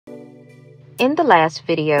In the last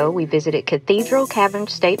video, we visited Cathedral Cavern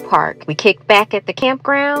State Park. We kicked back at the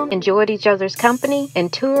campground, enjoyed each other's company,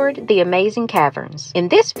 and toured the amazing caverns. In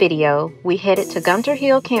this video, we headed to Gunter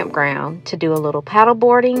Hill Campground to do a little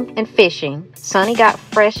paddleboarding and fishing. Sonny got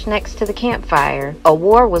fresh next to the campfire. A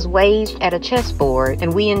war was waged at a chessboard,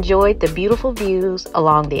 and we enjoyed the beautiful views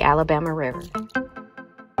along the Alabama River.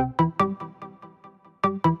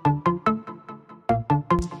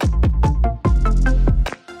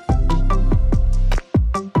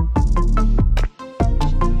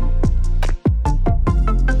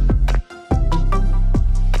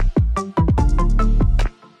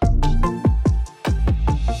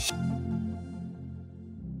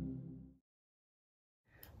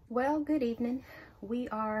 Well, good evening. We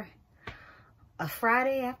are a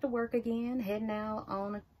Friday after work again, heading out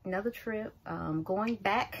on another trip, going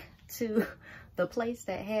back to the place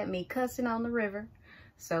that had me cussing on the river.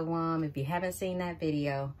 So if you haven't seen that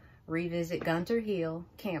video, revisit Gunter Hill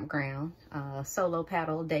Campground, solo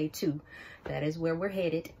paddle day 2. That is where we're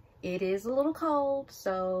headed. It is a little cold,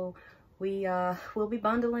 so we will be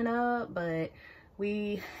bundling up, but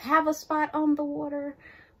we have a spot on the water.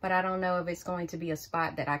 But I don't know if it's going to be a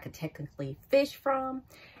spot that I could technically fish from.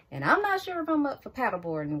 And I'm not sure if I'm up for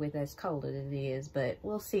paddleboarding with as cold as it is, but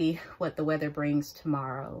we'll see what the weather brings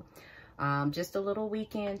tomorrow. Just a little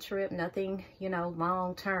weekend trip, nothing, you know,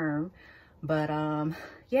 long term. But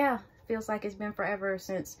yeah, feels like it's been forever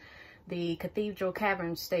since the Cathedral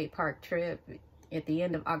Cavern State Park trip at the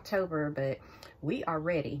end of October, but we are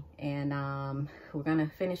ready. And we're gonna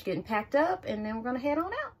finish getting packed up and then we're gonna head on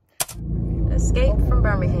out. Escape from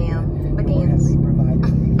Birmingham begins.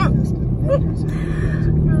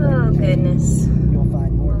 Oh goodness.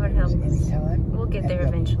 Lord help us. We'll get there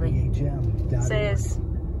eventually. It says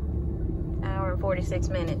hour and 46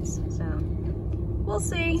 minutes, so we'll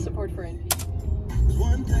see. Support for NP.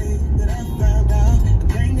 One thing that I found out,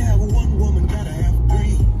 can't have one woman, gotta have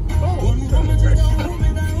 3. One woman just a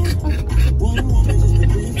woman out. One woman just a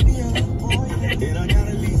bitch. And I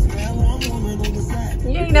gotta at least have one woman on the side.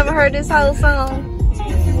 You ain't never heard this whole song?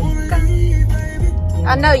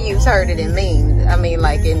 I know you've heard it in memes. I mean,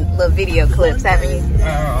 like in little video clips, haven't you?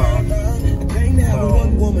 Are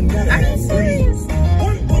you serious?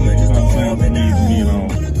 They just don't say they need to be alone.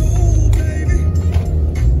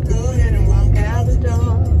 Go ahead and walk out the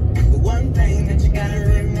door. The one thing that you gotta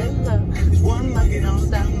remember is one bucket on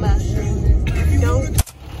somebody.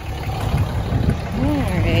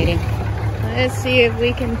 Alrighty. Let's see if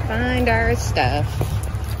we can find our stuff.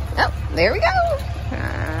 Oh, there we go.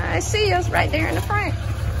 I see us right there in the front.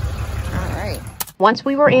 All right. Once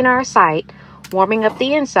we were in our site, warming up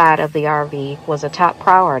the inside of the RV was a top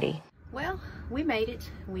priority. Well, we made it.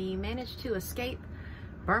 We managed to escape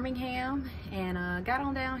Birmingham and got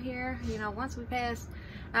on down here. You know, once we passed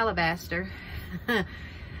Alabaster,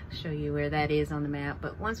 show you where that is on the map.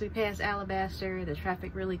 But once we pass Alabaster, the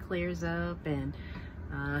traffic really clears up and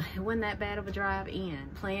it wasn't that bad of a drive in.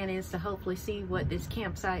 Plan is to hopefully see what this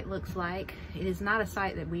campsite looks like. It is not a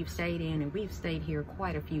site that we've stayed in, and we've stayed here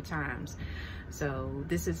quite a few times. So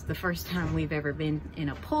this is the first time we've ever been in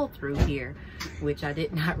a pull through here, which I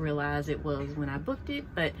did not realize it was when I booked it.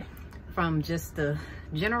 But from just the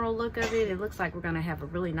general look of it, it looks like we're gonna have a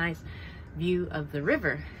really nice view of the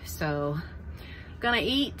river. So gonna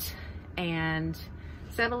eat and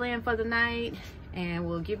settle in for the night, and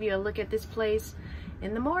we'll give you a look at this place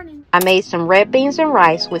in the morning. I made some red beans and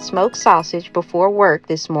rice with smoked sausage before work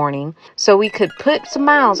this morning so we could put some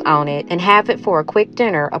miles on it and have it for a quick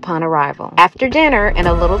dinner upon arrival. After dinner and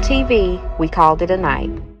a little TV, we called it a night.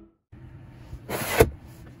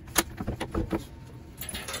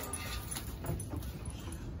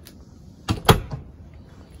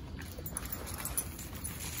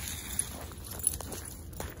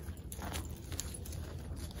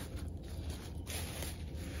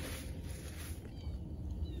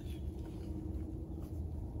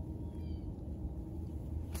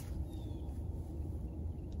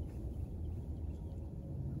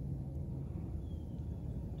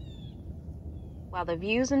 While the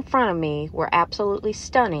views in front of me were absolutely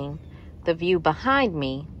stunning, the view behind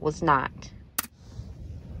me was not.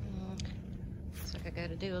 Looks like I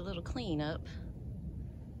gotta do a little cleanup.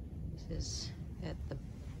 This is at the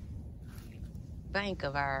bank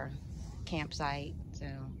of our campsite, so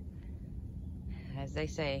as they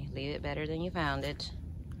say, leave it better than you found it.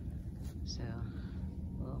 So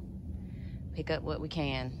we'll pick up what we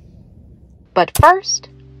can. But first,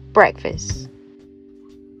 breakfast.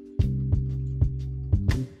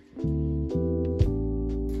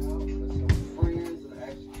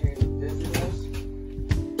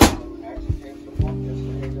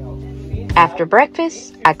 After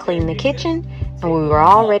breakfast, I cleaned the kitchen and we were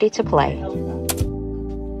all ready to play.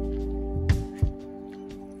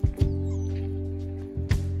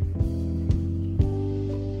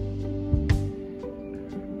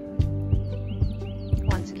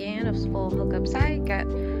 Once again, a full hookup site. Got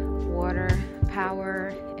water,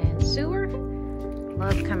 power, and sewer.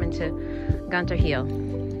 Love coming to Gunter Hill.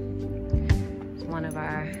 It's one of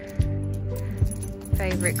our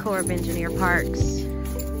favorite Corps of Engineer parks.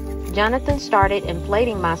 Jonathan started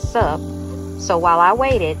inflating my sup, so while I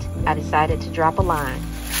waited, I decided to drop a line.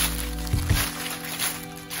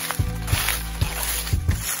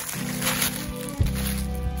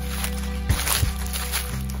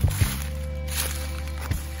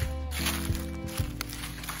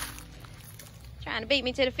 Trying to beat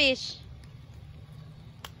me to the fish.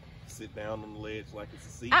 Sit down on the ledge like it's a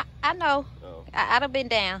seat. I know. Oh. I'd have been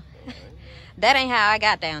down. Okay. That ain't how I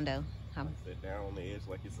got down though. Sit down on the edge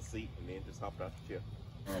like it's a seat and then just hop out the chair.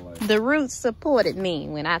 The roots supported me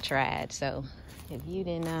when I tried, so if you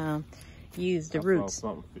didn't use the roots.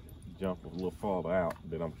 Something jump a little farther out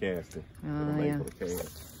that I'm casting. Yeah. For the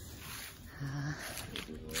cast.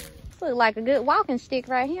 This look like a good walking stick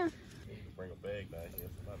right here. Bring a bag down here.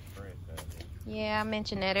 It's not a friend down here. Yeah, I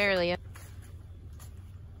mentioned that earlier.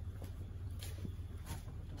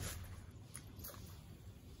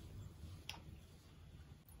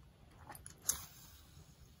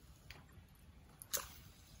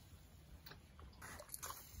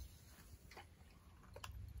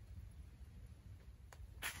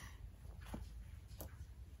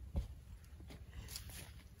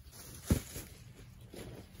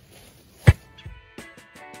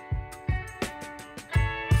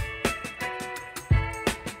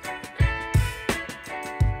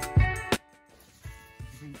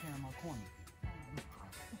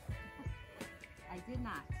 I did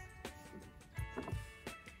not.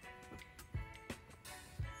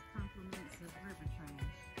 Compliments of river trash.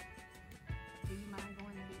 Do you mind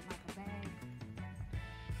going to get like a bag?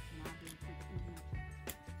 And I'll be able to eat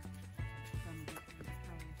some of this river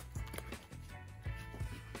trash.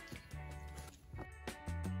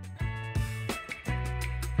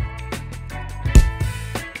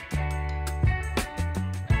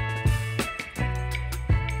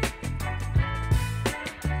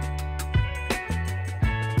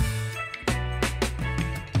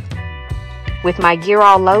 With my gear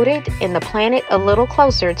all loaded and the planet a little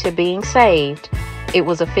closer to being saved, it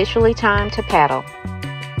was officially time to paddle.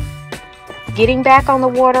 Getting back on the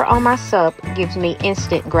water on my sup gives me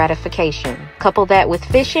instant gratification. Couple that with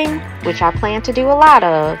fishing, which I plan to do a lot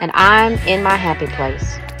of, and I'm in my happy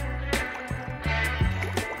place.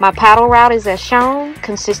 My paddle route is as shown,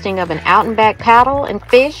 consisting of an out and back paddle and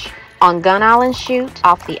fish on Gun Island Chute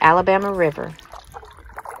off the Alabama River.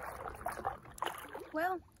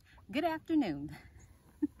 Well, good afternoon.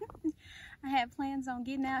 I had plans on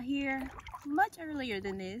getting out here much earlier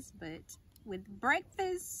than this, but with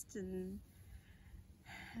breakfast and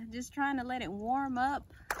just trying to let it warm up,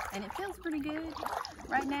 and it feels pretty good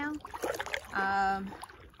right now.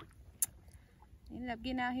 Ended up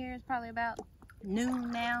getting out here, it's probably about noon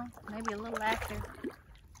now, maybe a little after.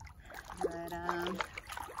 But I'm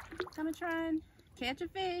gonna try and catch a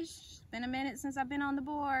fish. It's been a minute since I've been on the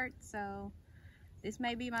board, so this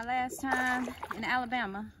may be my last time in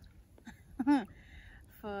Alabama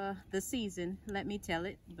for the season, let me tell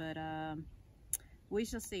it. But we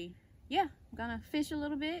shall see. Yeah, I'm gonna fish a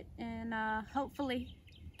little bit and hopefully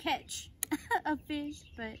catch a fish,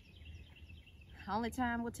 but only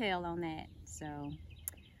time will tell on that. So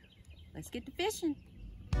let's get to fishing.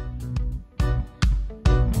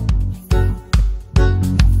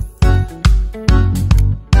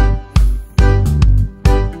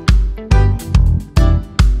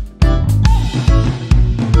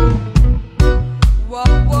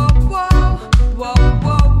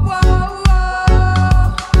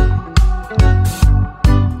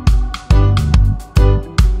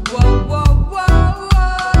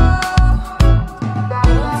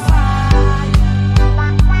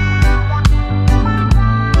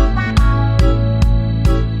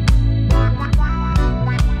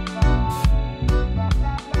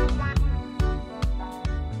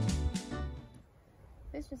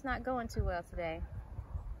 Not going too well today.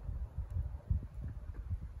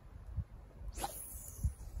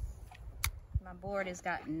 My board has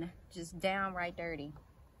gotten just downright dirty.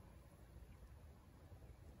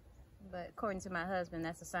 But according to my husband,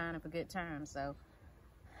 that's a sign of a good time, so.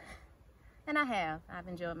 And I've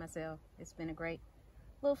enjoyed myself. It's been a great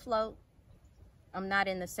little float. I'm not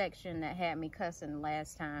in the section that had me cussing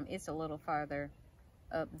last time. It's a little farther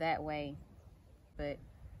up that way, but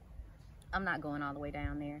I'm not going all the way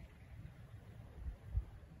down there.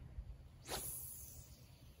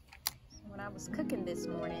 was cooking this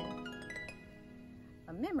morning,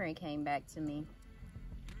 a memory came back to me.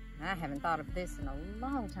 I haven't thought of this in a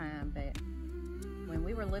long time, but when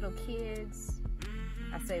we were little kids,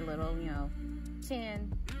 I say little, you know,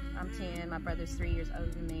 10, I'm 10, my brother's 3 years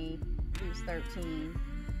older than me, he was 13.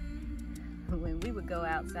 When we would go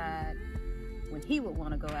outside, when he would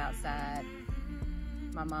want to go outside,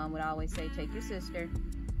 my mom would always say, take your sister,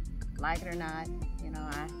 like it or not. You know,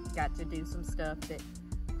 I got to do some stuff that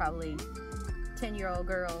probably 10-year-old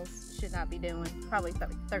girls should not be doing. Probably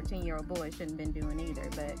 13-year-old boys shouldn't have been doing either.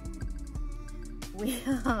 But we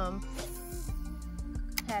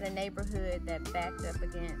had a neighborhood that backed up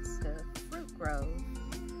against a fruit grove,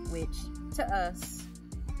 which to us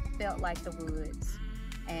felt like the woods.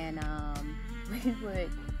 And we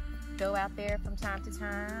would go out there from time to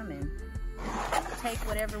time and take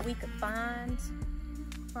whatever we could find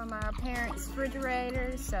from our parents'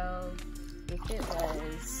 refrigerators. So if it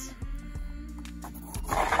was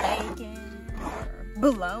bacon or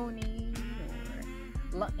bologna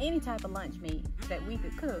or any type of lunch meat that we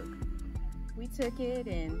could cook, we took it,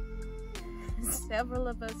 and several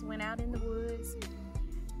of us went out in the woods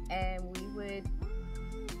and we would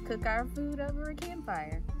cook our food over a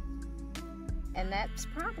campfire. And that's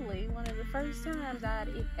probably one of the first times I'd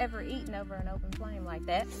ever eaten over an open flame like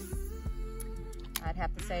that. I'd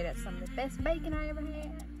have to say that's some of the best bacon I ever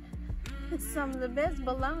had. Some of the best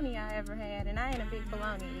bologna I ever had. And I ain't a big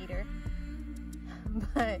bologna eater.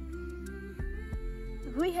 But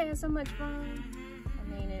we had so much fun. I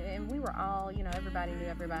mean, and we were all, you know, everybody knew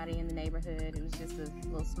everybody in the neighborhood. It was just a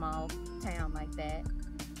little small town like that.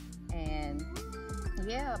 And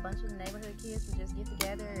yeah, a bunch of the neighborhood kids would just get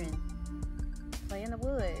together and play in the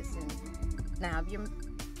woods. And now if you're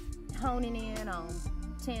honing in on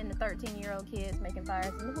 10 to 13-year-old kids making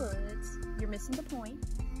fires in the woods, you're missing the point.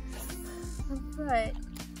 But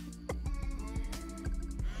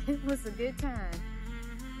it was a good time.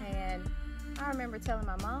 And I remember telling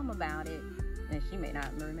my mom about it, and she may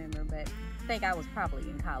not remember, but I think I was probably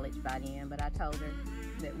in college by then. But I told her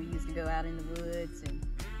that we used to go out in the woods and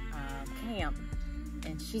camp.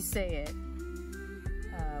 And she said,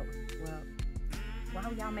 well, why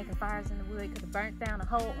were y'all making fires in the wood? Could have burnt down a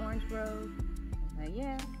whole orange grove.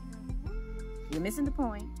 Yeah, you're missing the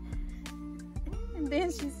point. And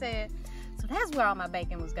then she said, so that's where all my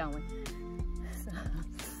bacon was going.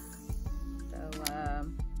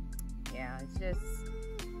 Yeah, it's just,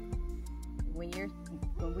 when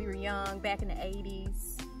we were young, back in the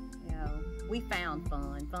 80s, you know, we found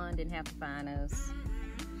fun. Fun didn't have to find us.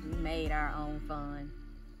 We made our own fun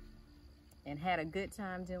and had a good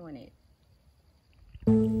time doing it.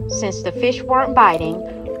 Since the fish weren't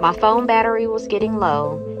biting, my phone battery was getting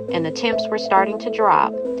low and the temps were starting to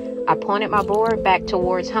drop. I pointed my board back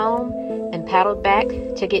towards home and paddled back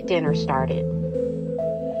to get dinner started.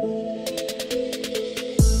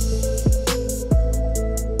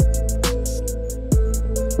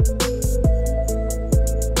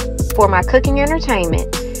 For my cooking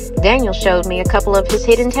entertainment, Daniel showed me a couple of his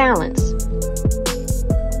hidden talents.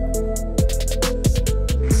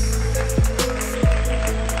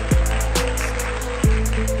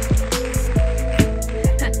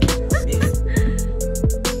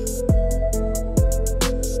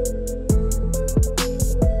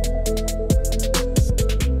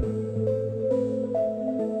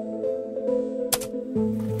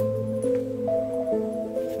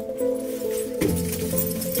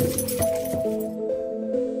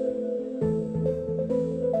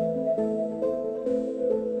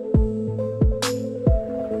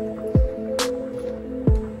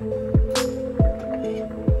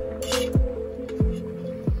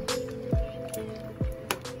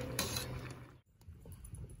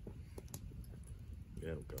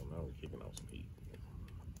 There we go. Now we're kicking off some heat.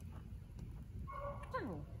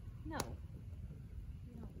 No.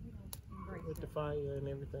 With the fire and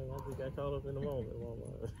everything, I just got caught up in the moment.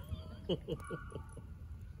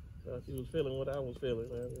 So she was feeling what I was feeling.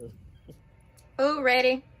 Food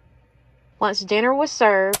ready. Once dinner was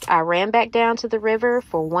served, I ran back down to the river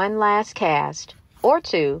for one last cast, or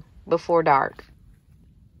two, before dark.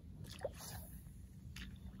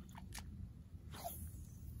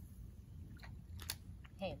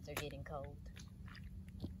 Hands are getting cold.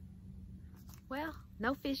 Well,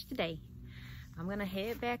 no fish today. I'm gonna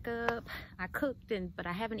head back up. I cooked, but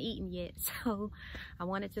I haven't eaten yet, so I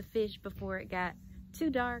wanted to fish before it got too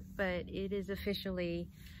dark, but it is officially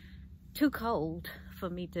too cold for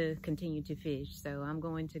me to continue to fish. So I'm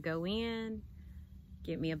going to go in,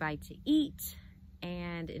 get me a bite to eat,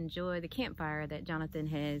 and enjoy the campfire that Jonathan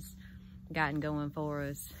has gotten going for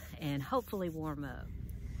us, and hopefully warm up.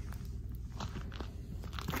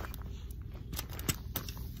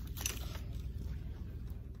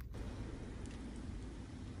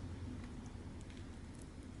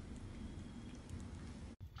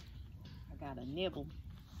 a nibble.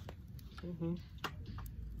 Mm-hmm.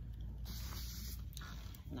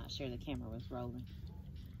 Not sure the camera was rolling.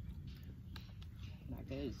 Like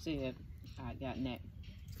I said, I got that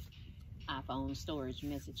iPhone storage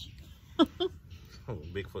message.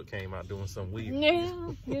 Bigfoot came out doing some weird.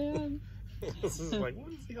 Yeah, yeah. It's just like,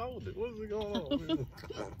 what is he holding? What is he going on?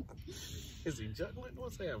 Is he juggling?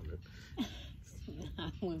 What's happening?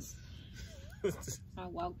 I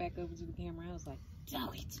walked back over to the camera. I was like, do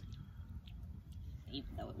it.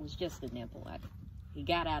 Even though it was just a nipple. He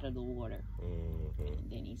got out of the water. Mm-hmm. And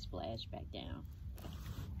then he splashed back down.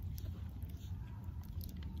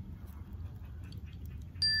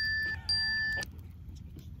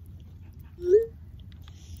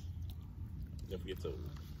 Never get told.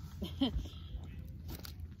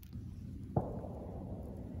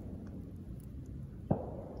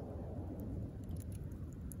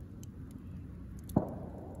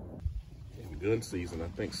 Gun season, I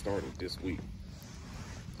think, started this week.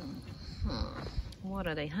 What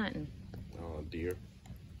are they hunting? Deer.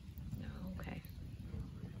 Oh, okay.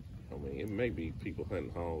 I mean, it may be people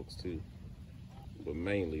hunting hogs too, but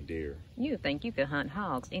mainly deer. You would think you could hunt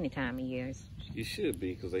hogs any time of year. You should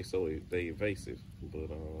be, because they evasive,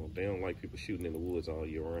 but they don't like people shooting in the woods all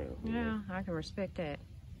year round. You know? I can respect that.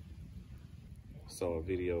 Saw a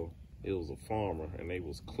video. It was a farmer, and they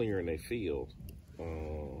was clearing their field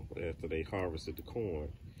after they harvested the corn,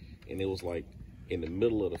 and it was like in the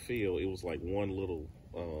middle of the field, it was like one little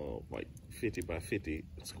like 50 by 50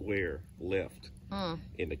 square left, and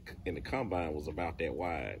the combine was about that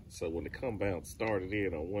wide. So when the combine started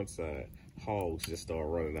in on one side, hogs just started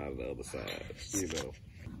running out of the other side. You know.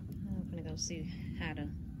 I'm gonna go see how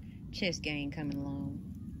the chess game coming along.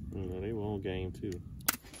 They were on game too.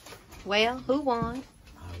 Well, who won?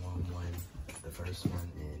 I won the first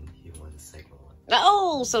one, and he won the second one.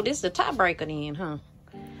 Oh, so this is the tiebreaker then, huh?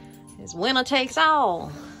 It's winner takes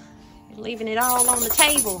all. You're leaving it all on the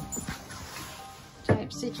table.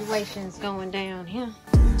 Type situations going down here.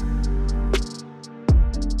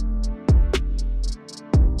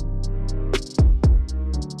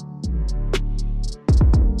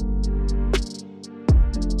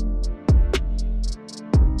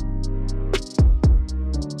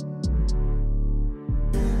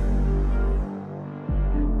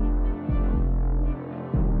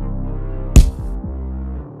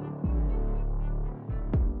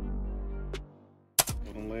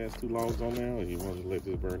 Two logs on there, or you want to let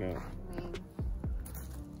this burn out?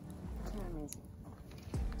 What time is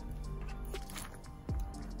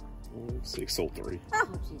it? 6:03. Oh,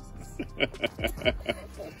 Jesus.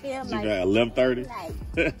 You got 11:30.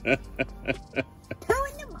 2 in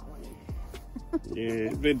the morning.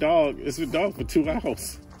 Yeah, it's been dog for 2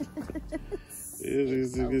 hours.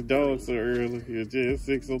 It's dog so early. It's just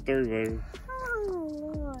 6:03, baby. Oh,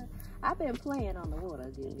 Lord. I've been playing on the water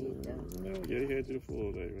a good bit, though. Yeah, he had you the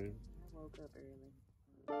full day, man. I woke up early.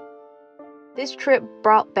 This trip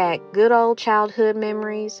brought back good old childhood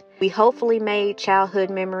memories. We hopefully made childhood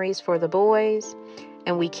memories for the boys,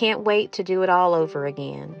 and we can't wait to do it all over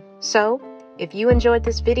again. So, if you enjoyed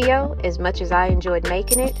this video as much as I enjoyed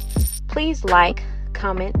making it, please like,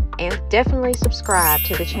 comment, and definitely subscribe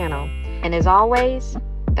to the channel. And as always,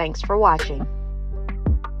 thanks for watching.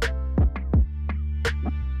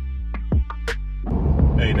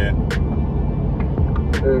 Hey, Dad.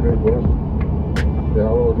 Hey, big boy.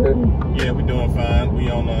 Y'all okay? Yeah, we doing fine.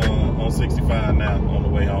 We on 65 now, on the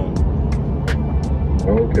way home.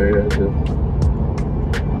 Okay, that's it.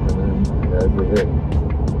 And then that's it.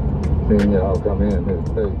 Seeing y'all come in this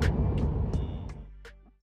day.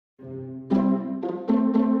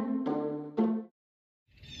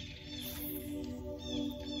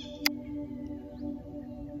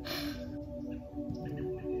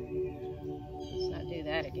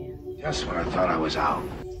 That again. Just when I thought I was out,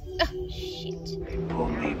 Oh, shit. they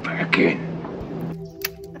pulled me back in.